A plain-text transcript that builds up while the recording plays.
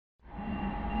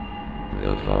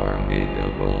The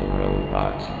formidable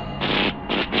robot.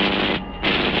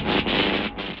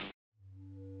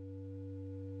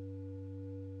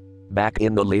 Back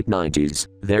in the late 90s,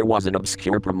 there was an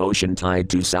obscure promotion tied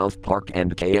to South Park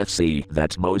and KFC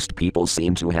that most people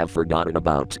seem to have forgotten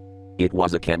about. It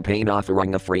was a campaign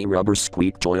offering a free rubber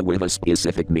squeak toy with a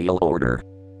specific meal order.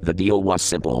 The deal was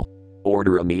simple.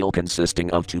 Order a meal consisting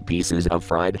of 2 pieces of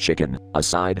fried chicken, a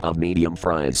side of medium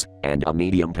fries, and a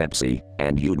medium Pepsi,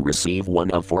 and you'd receive one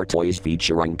of 4 toys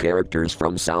featuring characters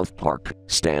from South Park: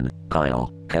 Stan,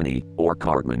 Kyle, Kenny, or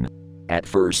Cartman. At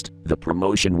first, the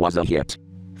promotion was a hit.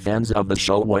 Fans of the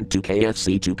show went to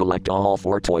KFC to collect all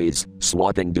 4 toys,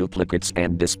 swapping duplicates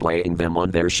and displaying them on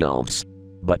their shelves.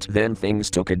 But then things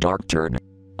took a dark turn.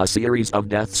 A series of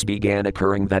deaths began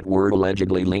occurring that were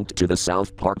allegedly linked to the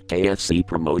South Park KFC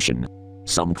promotion.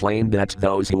 Some claimed that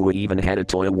those who even had a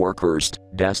toy were cursed,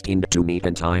 destined to meet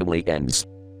untimely ends.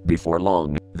 Before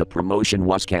long, the promotion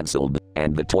was cancelled,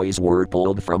 and the toys were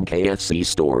pulled from KFC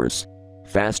stores.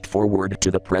 Fast forward to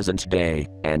the present day,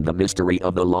 and the mystery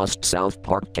of the lost South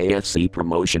Park KFC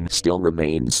promotion still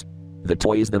remains. The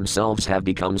toys themselves have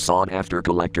become sought-after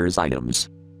collector's items.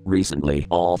 Recently,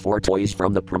 all 4 toys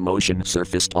from the promotion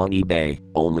surfaced on eBay,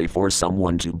 only for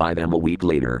someone to buy them a week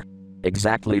later.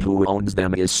 Exactly who owns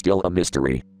them is still a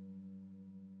mystery.